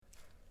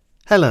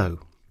Hello,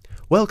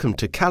 welcome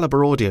to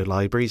Calibre Audio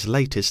Library's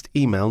latest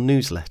email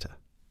newsletter.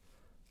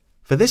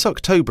 For this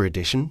October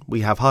edition, we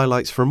have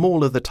highlights from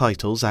all of the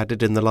titles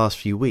added in the last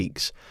few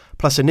weeks,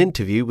 plus an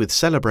interview with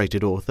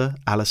celebrated author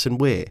Alison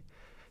Weir,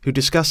 who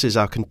discusses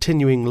our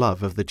continuing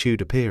love of the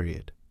Tudor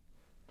period.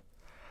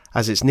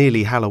 As it's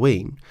nearly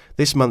Halloween,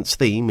 this month's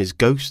theme is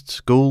ghosts,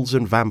 ghouls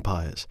and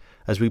vampires,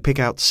 as we pick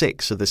out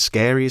 6 of the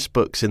scariest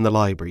books in the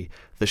library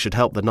that should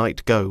help the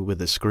night go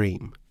with a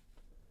scream.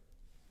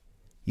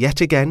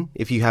 Yet again,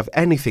 if you have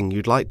anything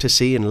you'd like to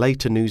see in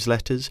later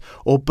newsletters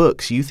or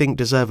books you think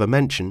deserve a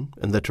mention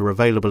and that are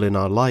available in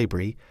our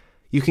library,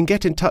 you can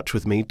get in touch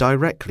with me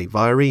directly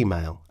via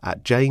email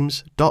at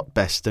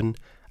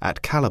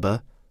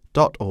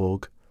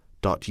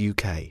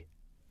james.beston@calibre.org.uk.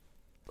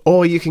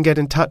 Or you can get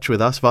in touch with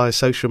us via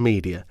social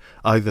media,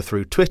 either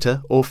through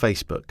Twitter or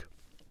Facebook.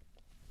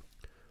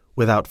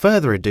 Without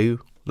further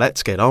ado,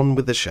 let's get on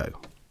with the show.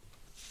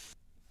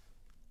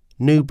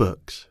 New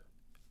books.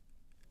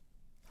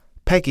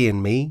 Peggy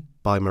and Me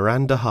by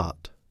Miranda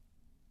Hart.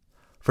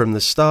 From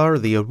the star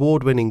of the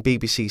award-winning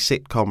BBC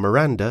sitcom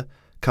Miranda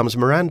comes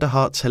Miranda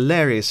Hart's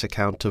hilarious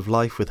account of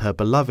life with her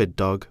beloved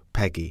dog,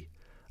 Peggy,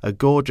 a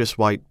gorgeous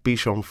white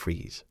Bichon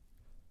Frise.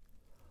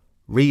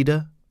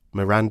 Reader,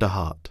 Miranda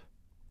Hart.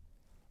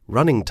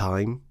 Running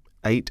time,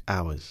 8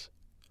 hours.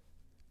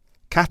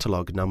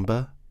 Catalogue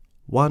number,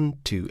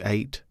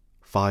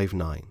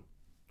 12859.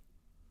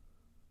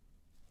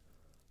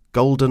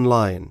 Golden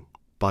Lion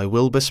by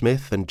Wilbur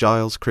Smith and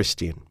Giles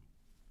Christian.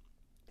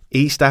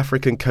 East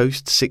African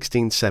coast,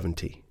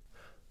 1670.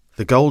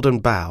 The Golden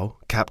Bough,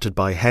 captured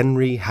by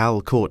Henry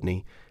Hal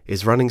Courtney,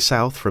 is running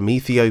south from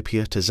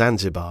Ethiopia to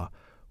Zanzibar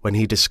when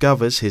he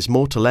discovers his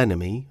mortal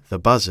enemy, the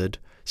buzzard,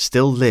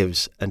 still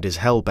lives and is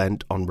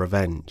hell-bent on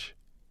revenge.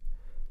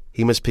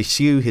 He must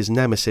pursue his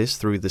nemesis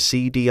through the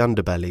seedy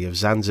underbelly of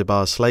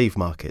Zanzibar slave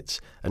markets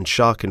and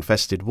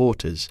shark-infested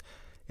waters,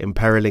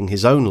 imperiling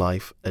his own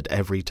life at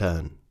every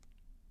turn.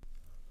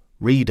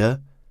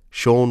 Reader,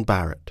 Sean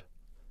Barrett.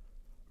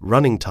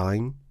 Running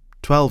time,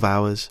 12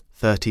 hours,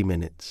 30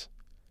 minutes.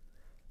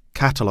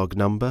 Catalogue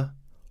number,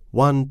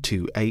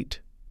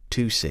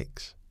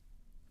 12826.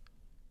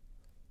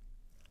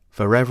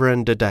 Forever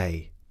and a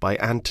Day by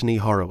Anthony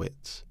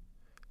Horowitz.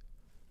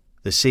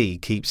 The sea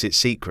keeps its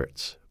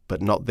secrets,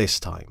 but not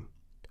this time.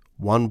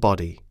 1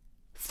 body,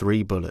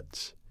 3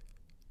 bullets.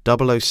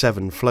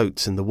 007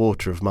 floats in the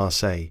water of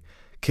Marseille,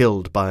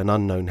 killed by an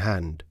unknown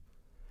hand.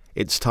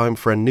 It's time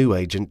for a new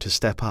agent to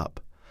step up.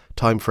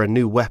 Time for a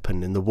new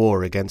weapon in the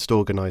war against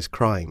organised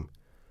crime.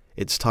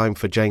 It's time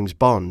for James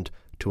Bond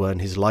to earn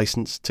his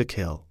licence to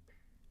kill.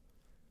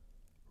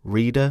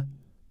 Reader,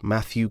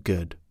 Matthew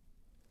Good.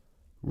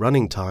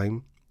 Running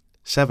time,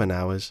 7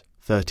 hours,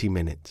 30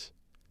 minutes.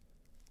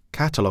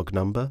 Catalogue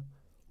number,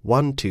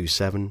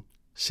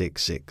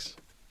 12766.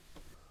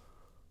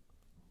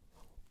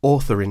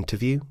 Author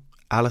interview,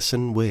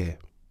 Alison Weir.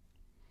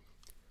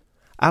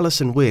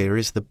 Alison Weir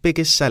is the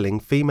biggest-selling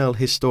female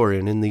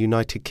historian in the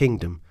United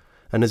Kingdom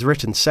and has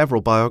written several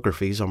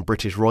biographies on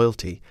British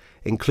royalty,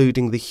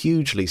 including the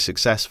hugely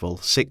successful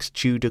 6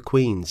 Tudor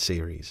Queens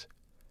series.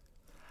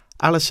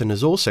 Alison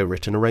has also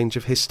written a range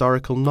of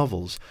historical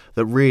novels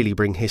that really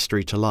bring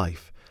history to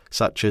life,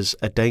 such as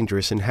A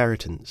Dangerous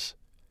Inheritance.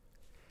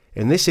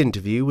 In this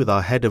interview with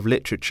our head of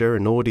literature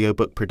and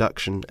audiobook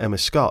production, Emma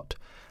Scott,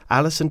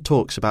 Alison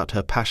talks about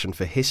her passion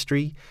for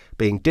history,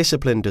 being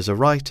disciplined as a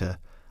writer,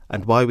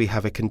 and why we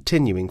have a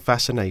continuing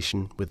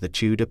fascination with the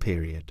Tudor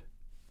period.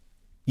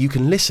 You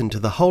can listen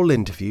to the whole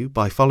interview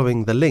by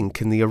following the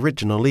link in the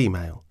original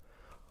email,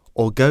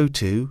 or go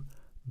to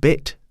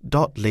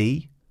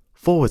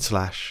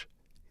bit.ly/CALAUTH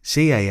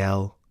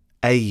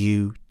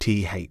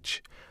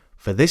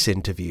for this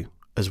interview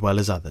as well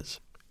as others.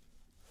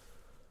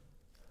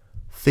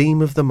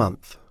 Theme of the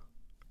month: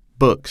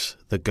 books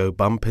that go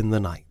bump in the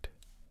night.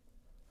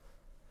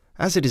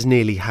 As it is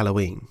nearly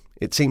Halloween,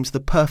 it seems the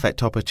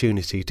perfect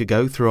opportunity to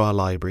go through our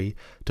library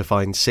to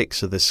find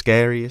 6 of the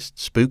scariest,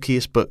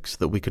 spookiest books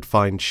that we could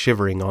find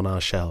shivering on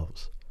our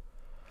shelves.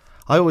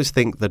 I always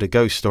think that a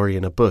ghost story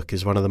in a book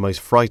is one of the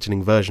most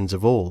frightening versions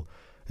of all,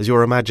 as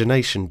your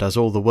imagination does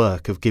all the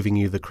work of giving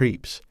you the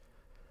creeps,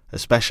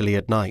 especially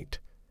at night,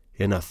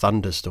 in a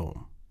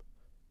thunderstorm.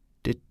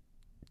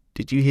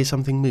 Did you hear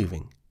something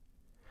moving?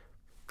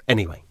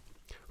 Anyway,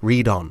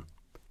 read on,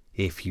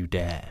 if you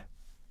dare.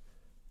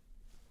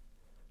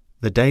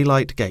 The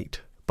Daylight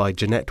Gate by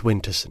Jeanette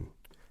Winterson.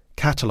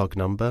 Catalogue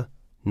number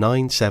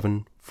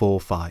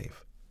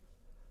 9745.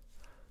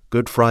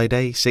 Good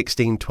Friday,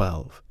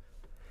 1612.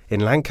 In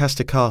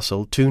Lancaster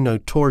Castle, 2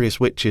 notorious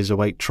witches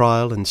await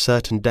trial and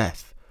certain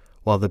death,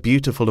 while the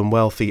beautiful and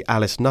wealthy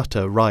Alice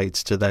Nutter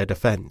rides to their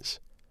defence.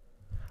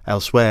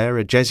 Elsewhere,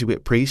 a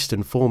Jesuit priest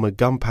and former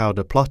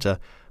gunpowder plotter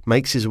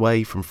makes his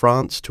way from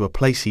France to a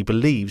place he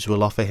believes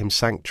will offer him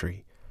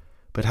sanctuary.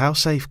 But how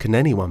safe can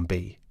anyone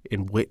be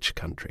in which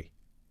country?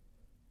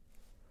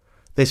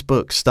 This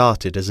book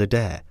started as a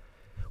dare.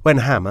 When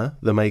Hammer,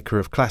 the maker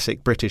of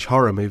classic British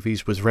horror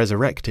movies, was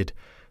resurrected,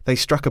 They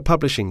struck a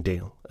publishing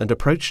deal and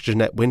approached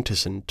Jeanette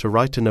Winterson to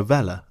write a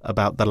novella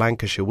about the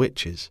Lancashire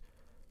witches.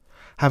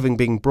 Having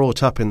been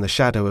brought up in the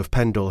shadow of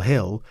Pendle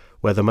Hill,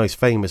 where the most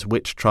famous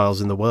witch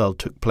trials in the world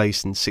took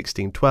place in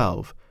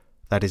 1612,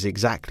 that is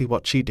exactly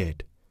what she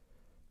did.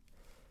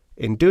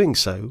 In doing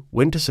so,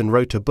 Winterson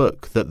wrote a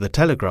book that the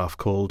Telegraph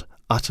called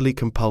utterly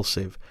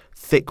compulsive,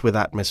 thick with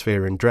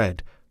atmosphere and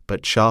dread,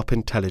 but sharp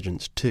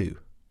intelligence too.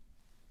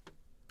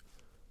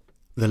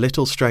 The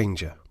Little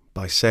Stranger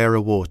by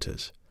Sarah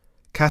Waters,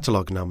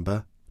 catalogue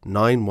number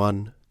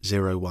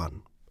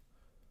 9101.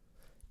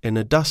 In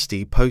a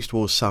dusty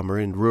post-war summer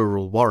in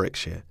rural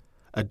Warwickshire,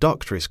 a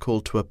doctor is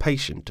called to a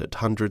patient at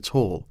Hundreds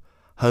Hall,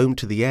 home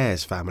to the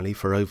Ayres family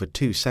for over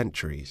 2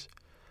 centuries.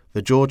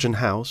 The Georgian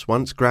house,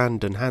 once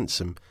grand and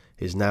handsome,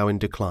 is now in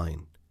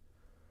decline.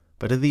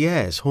 But are the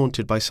Ayres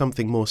haunted by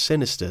something more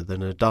sinister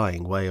than a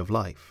dying way of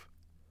life?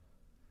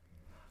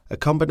 A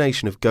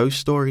combination of ghost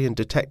story and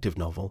detective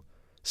novel,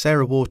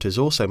 Sarah Waters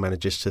also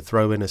manages to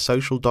throw in a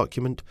social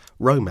document,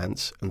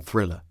 romance and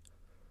thriller.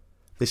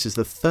 This is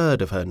the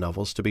 3rd of her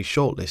novels to be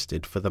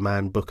shortlisted for the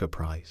Man Booker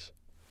Prize.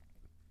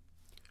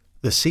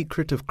 The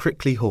Secret of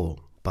Crickley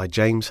Hall by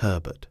James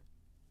Herbert,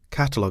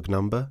 catalogue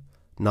number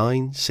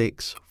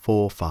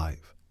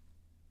 9645.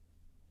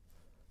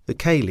 The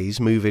Cayleys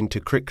move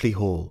into Crickley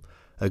Hall,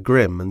 a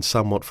grim and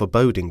somewhat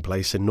foreboding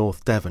place in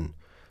North Devon,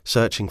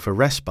 searching for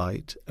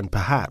respite and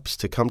perhaps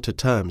to come to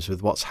terms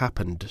with what's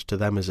happened to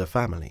them as a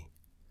family.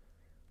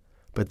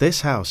 But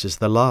this house is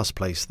the last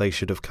place they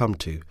should have come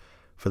to,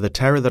 for the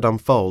terror that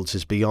unfolds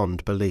is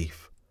beyond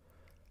belief.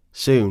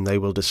 Soon they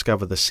will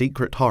discover the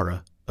secret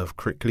horror of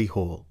Crickley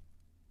Hall.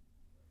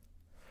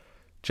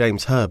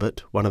 James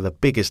Herbert, one of the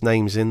biggest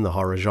names in the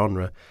horror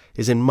genre,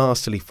 is in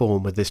masterly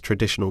form with this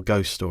traditional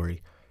ghost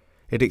story.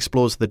 It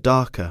explores the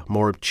darker,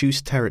 more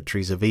obtuse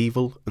territories of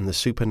evil and the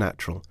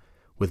supernatural,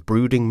 with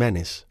brooding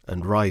menace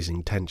and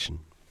rising tension.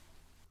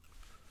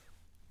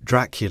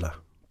 Dracula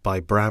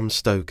by Bram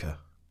Stoker,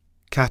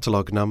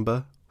 catalogue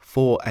number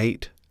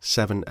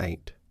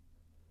 4878.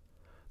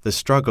 The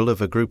struggle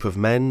of a group of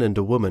men and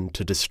a woman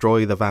to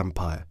destroy the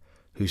vampire,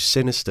 whose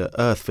sinister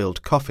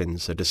earth-filled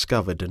coffins are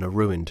discovered in a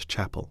ruined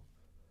chapel.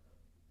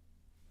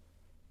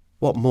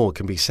 What more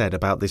can be said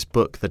about this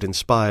book that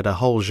inspired a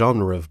whole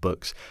genre of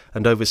books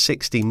and over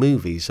 60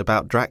 movies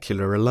about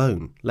Dracula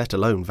alone, let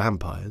alone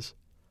vampires?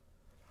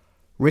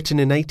 Written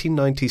in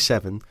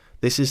 1897,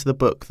 this is the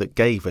book that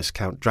gave us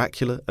Count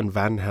Dracula and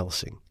Van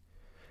Helsing.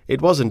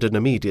 It wasn't an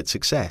immediate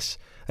success,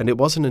 and it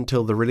wasn't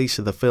until the release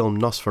of the film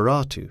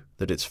Nosferatu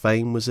that its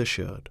fame was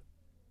assured.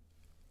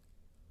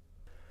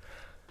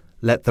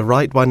 Let the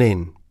Right One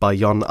In by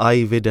Jon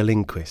Ajvide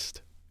Lindqvist,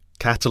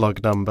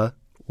 catalogue number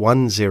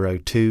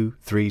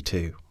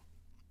 10232.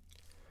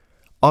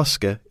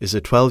 Oscar is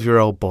a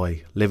 12-year-old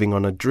boy living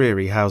on a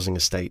dreary housing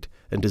estate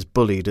and is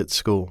bullied at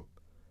school.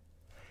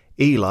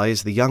 Eli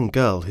is the young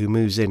girl who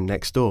moves in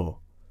next door.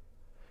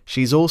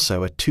 She's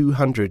also a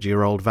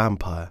 200-year-old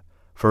vampire,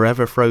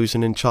 forever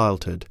frozen in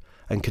childhood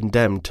and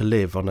condemned to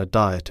live on a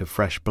diet of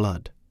fresh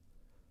blood.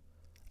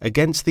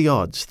 Against the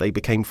odds, they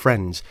became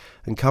friends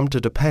and come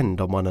to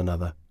depend on one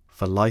another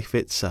for life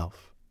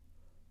itself.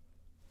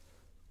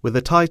 With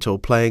the title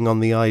playing on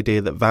the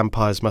idea that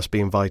vampires must be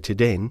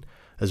invited in,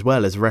 as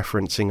well as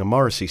referencing a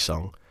Morrissey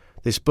song,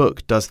 this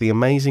book does the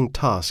amazing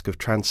task of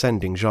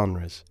transcending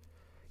genres.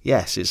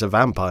 Yes, it's a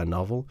vampire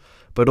novel,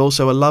 but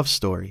also a love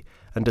story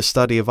and a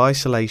study of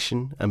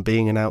isolation and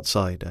being an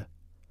outsider.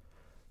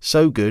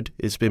 So good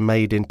it's been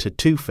made into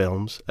 2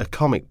 films, a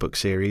comic book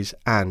series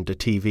and a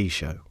TV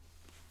show.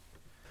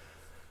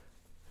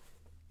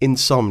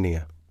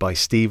 Insomnia by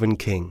Stephen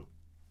King,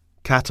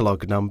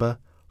 catalogue number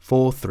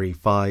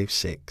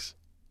 4356.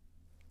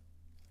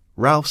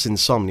 Ralph's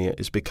insomnia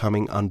is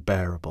becoming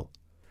unbearable.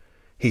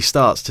 He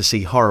starts to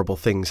see horrible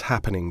things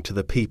happening to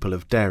the people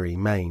of Derry,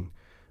 Maine,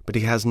 but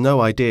he has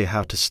no idea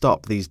how to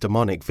stop these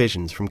demonic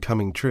visions from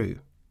coming true.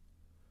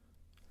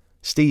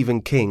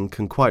 Stephen King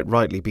can quite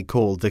rightly be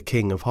called the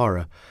king of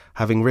horror,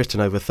 having written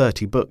over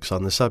 30 books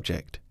on the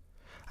subject.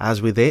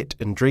 As with It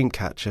and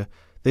Dreamcatcher,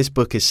 this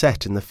book is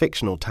set in the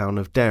fictional town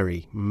of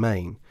Derry,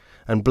 Maine,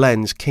 and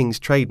blends King's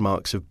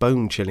trademarks of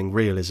bone-chilling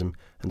realism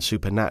and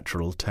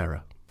supernatural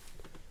terror.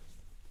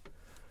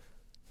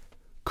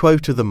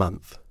 Quote of the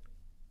month.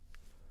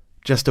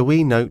 Just a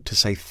wee note to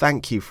say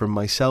thank you from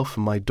myself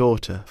and my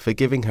daughter for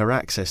giving her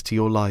access to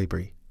your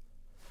library.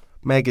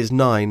 Meg is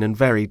 9 and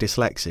very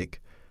dyslexic.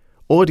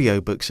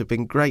 Audiobooks have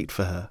been great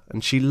for her,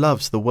 and she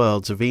loves the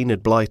worlds of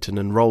Enid Blyton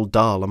and Roald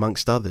Dahl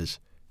amongst others.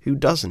 Who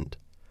doesn't?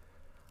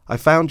 I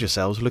found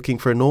yourselves looking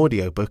for an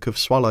audiobook of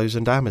Swallows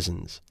and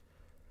Amazons.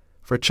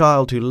 For a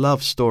child who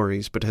loves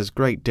stories but has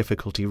great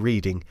difficulty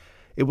reading,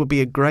 it would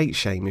be a great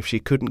shame if she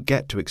couldn't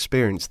get to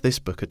experience this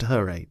book at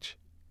her age.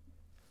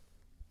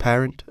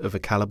 Parent of a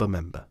Calibre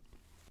member.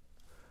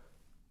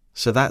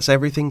 So that's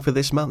everything for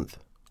this month.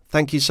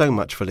 Thank you so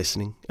much for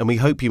listening, and we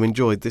hope you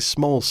enjoyed this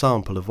small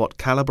sample of what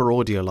Calibre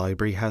Audio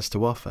Library has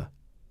to offer.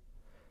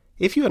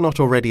 If you are not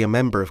already a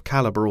member of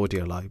Calibre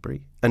Audio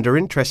Library and are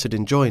interested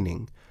in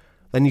joining,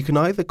 then you can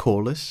either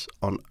call us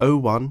on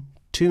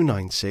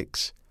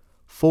 01296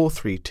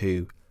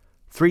 432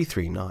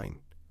 339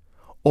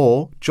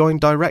 or join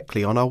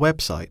directly on our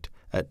website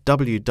at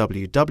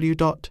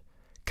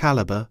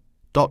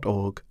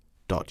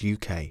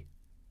www.calibre.org.uk.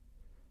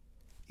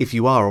 If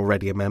you are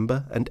already a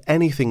member and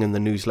anything in the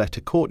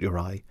newsletter caught your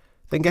eye,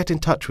 then get in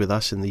touch with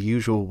us in the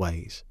usual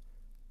ways.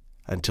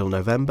 Until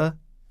November,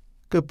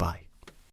 goodbye.